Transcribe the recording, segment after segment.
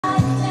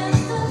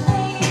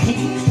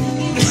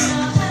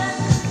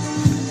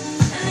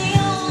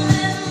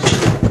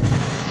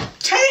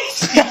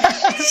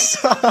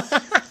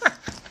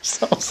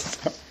So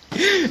sorry.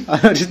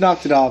 I just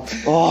knocked it off.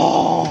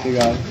 Oh my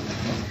god.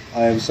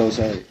 I am so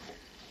sorry.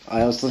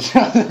 I also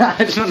I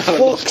don't know.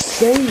 For fuck's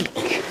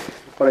sake.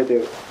 What'd I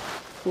do?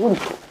 Oh.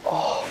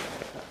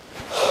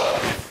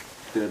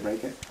 Did I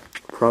break it?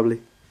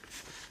 Probably.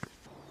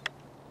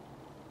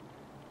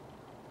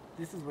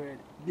 This is weird.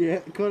 Yeah,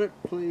 cut it,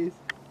 please.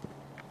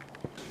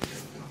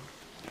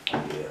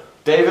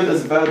 David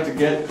is about to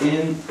get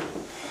in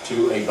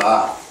to a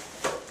bath.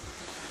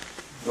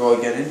 Do I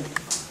get in?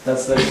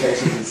 That's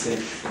dedication to the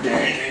scene.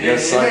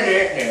 Yes, sir.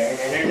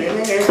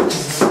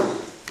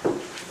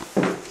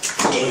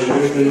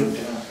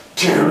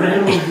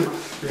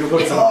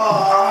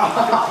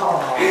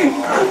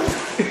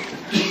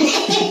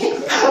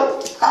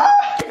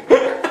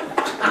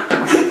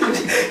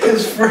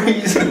 It's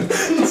freezing.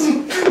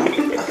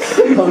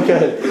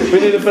 Okay, we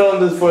need to film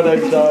this before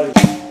next time.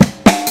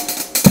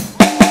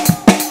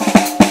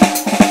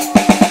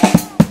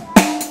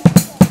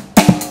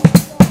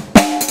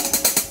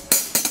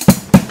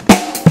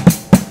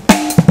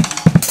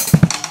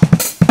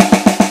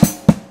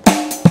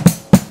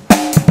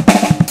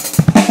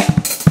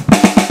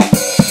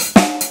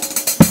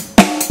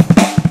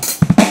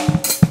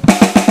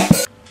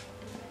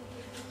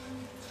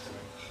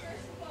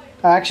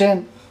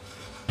 Action.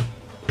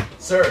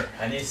 Sir,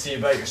 I need to see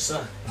about your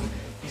son.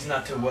 He's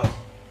not too well.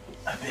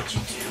 I bet you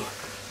do.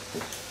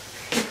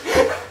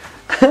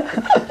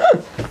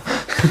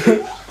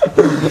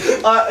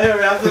 Here,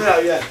 we have to know,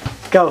 yeah.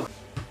 Go.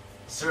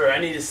 Sir, I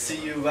need to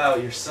see you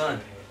about your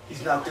son.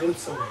 He's not doing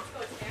so well.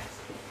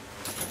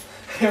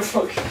 Here,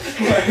 fuck.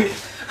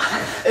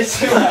 It's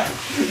too loud.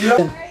 You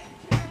know?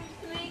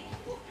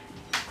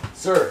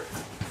 Sir,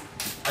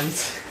 I need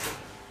to...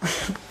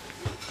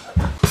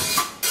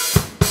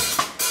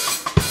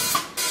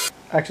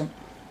 Action.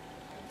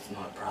 It's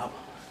not a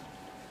problem.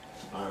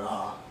 Not at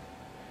all.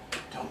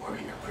 Don't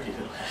worry your pretty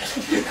little head.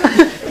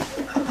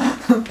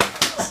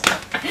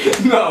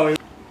 No. It's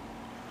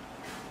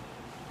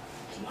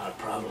not a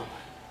problem.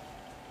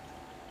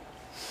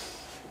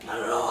 Not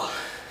at all.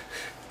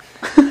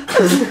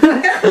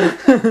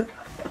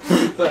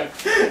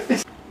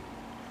 It's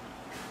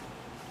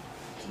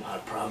not a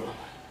problem.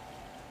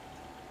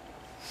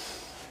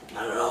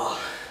 Not at all.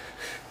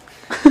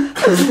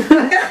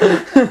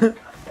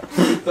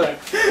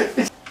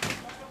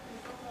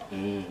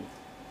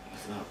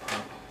 It's not a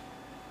problem.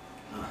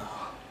 Not at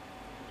all.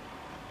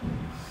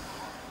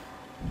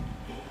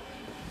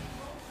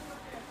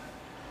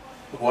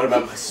 What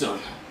about my son?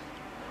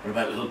 What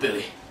about little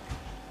Billy?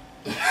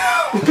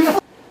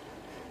 It's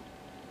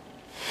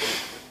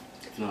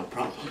not a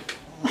problem.